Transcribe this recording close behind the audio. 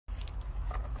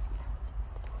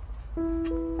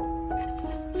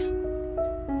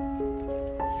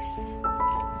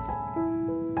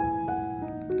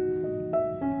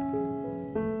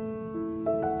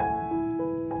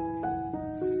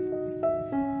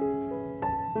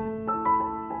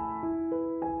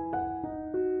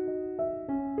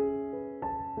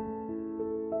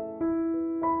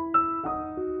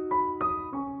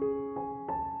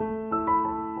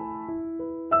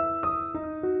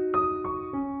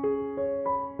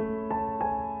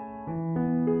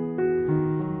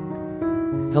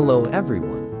Hello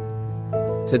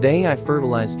everyone. Today I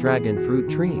fertilize dragon fruit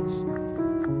trees.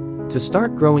 To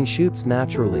start growing shoots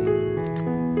naturally,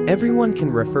 everyone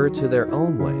can refer to their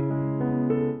own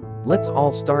way. Let's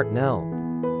all start now.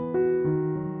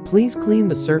 Please clean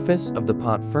the surface of the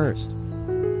pot first,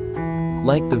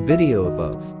 like the video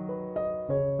above.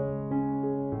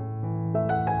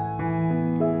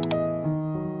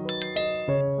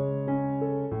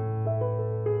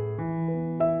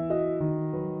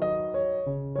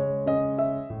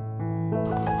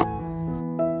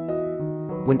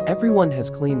 When everyone has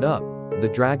cleaned up the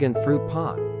dragon fruit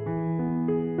pot,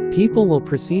 people will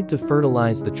proceed to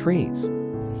fertilize the trees.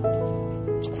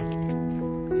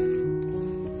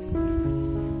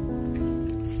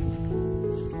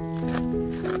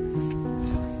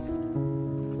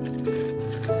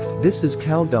 This is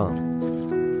cow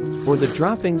dung, or the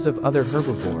droppings of other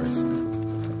herbivores.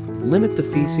 Limit the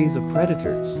feces of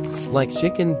predators, like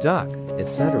chicken, duck,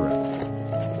 etc.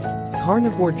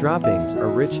 Carnivore droppings are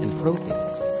rich in protein.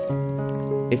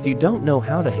 If you don't know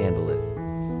how to handle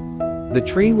it, the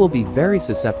tree will be very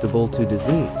susceptible to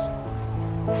disease.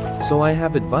 So I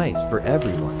have advice for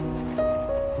everyone.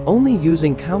 Only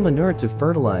using cow manure to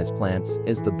fertilize plants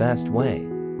is the best way.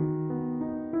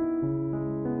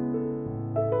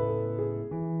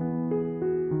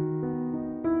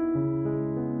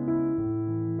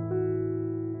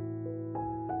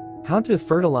 How to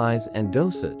fertilize and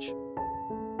dosage.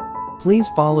 Please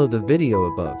follow the video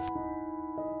above.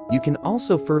 You can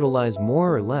also fertilize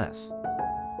more or less.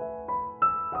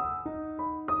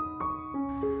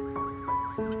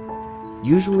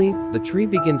 Usually, the tree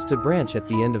begins to branch at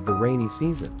the end of the rainy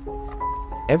season.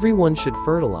 Everyone should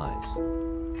fertilize.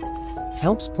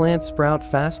 Helps plants sprout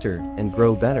faster and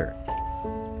grow better.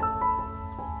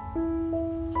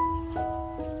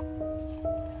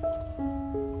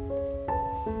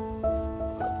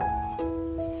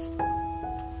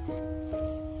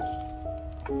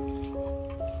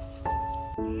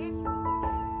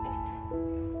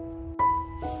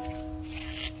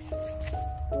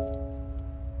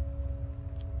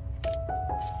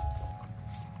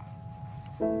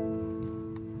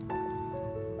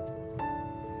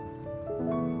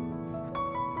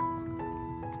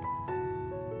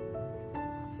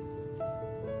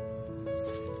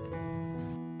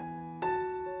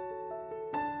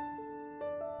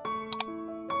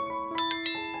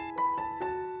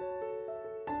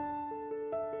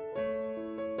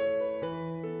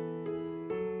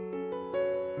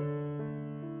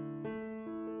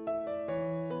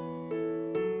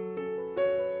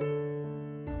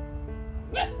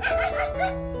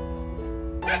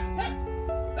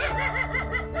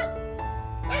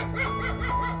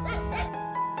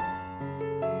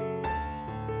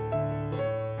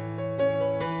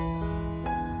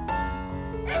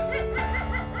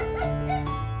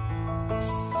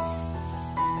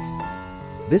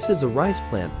 This is a rice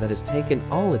plant that has taken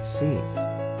all its seeds.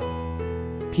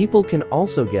 People can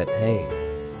also get hay.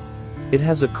 It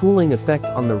has a cooling effect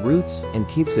on the roots and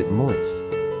keeps it moist.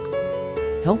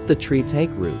 Help the tree take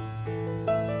root.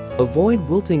 Avoid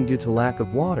wilting due to lack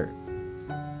of water.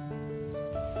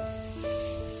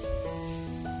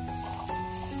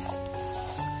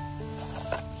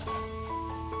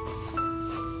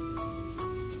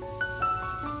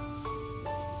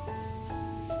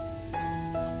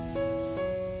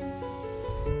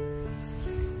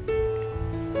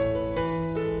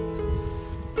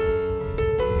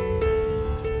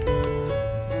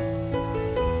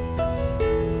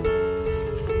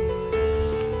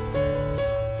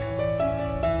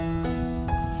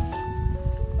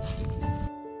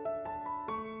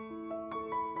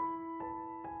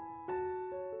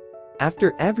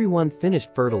 After everyone finished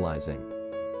fertilizing,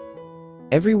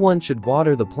 everyone should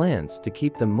water the plants to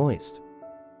keep them moist.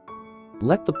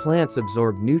 Let the plants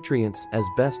absorb nutrients as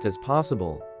best as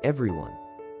possible, everyone.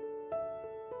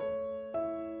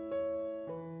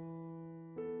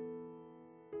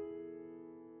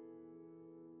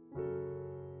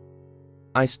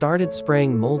 I started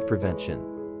spraying mold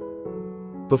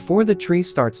prevention before the tree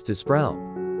starts to sprout,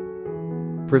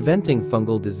 preventing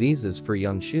fungal diseases for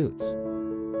young shoots,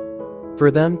 for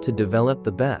them to develop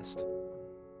the best.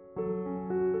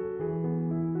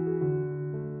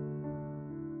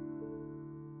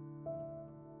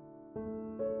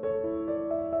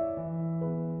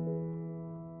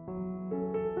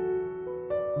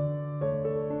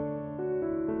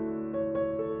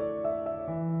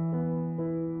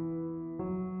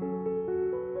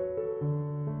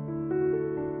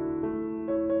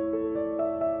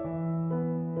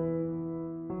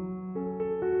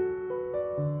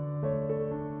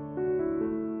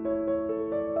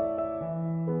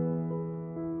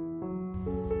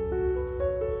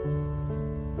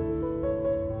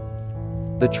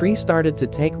 The tree started to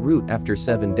take root after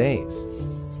 7 days.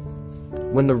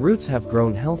 When the roots have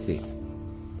grown healthy,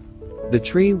 the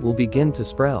tree will begin to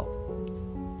sprout.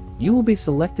 You will be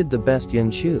selected the best young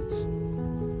shoots.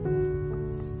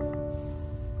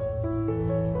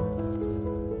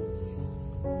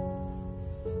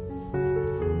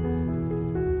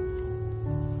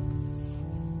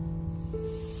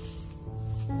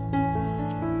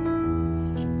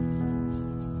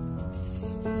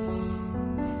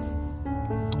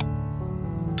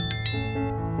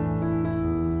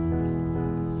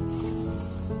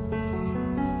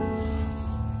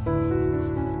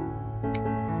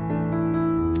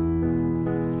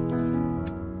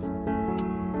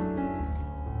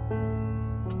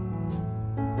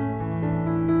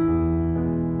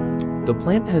 The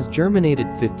plant has germinated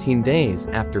 15 days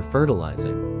after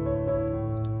fertilizing.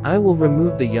 I will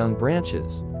remove the young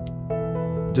branches.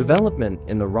 Development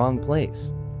in the wrong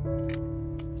place.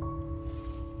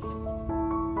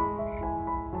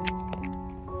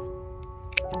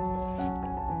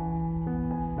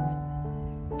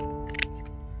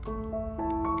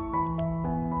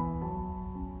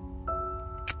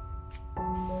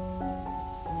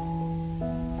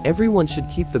 Everyone should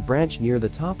keep the branch near the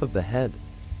top of the head.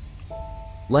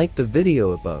 Like the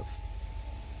video above.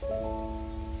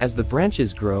 As the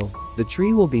branches grow, the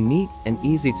tree will be neat and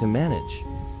easy to manage.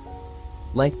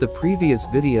 Like the previous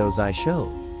videos I showed.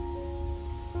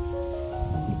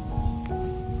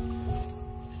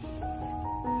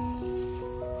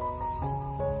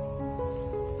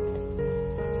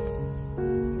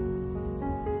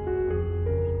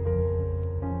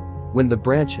 When the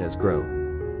branch has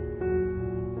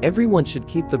grown, everyone should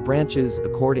keep the branches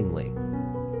accordingly.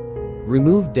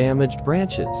 Remove damaged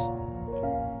branches.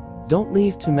 Don't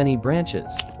leave too many branches.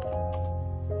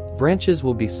 Branches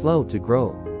will be slow to grow.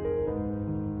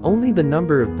 Only the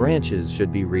number of branches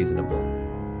should be reasonable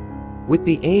with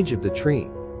the age of the tree.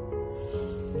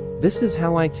 This is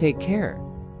how I take care.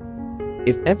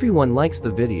 If everyone likes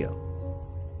the video,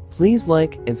 please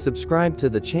like and subscribe to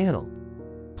the channel.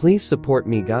 Please support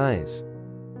me, guys.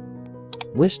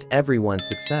 Wished everyone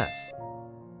success.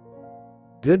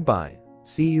 Goodbye.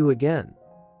 See you again.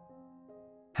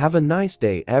 Have a nice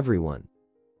day, everyone.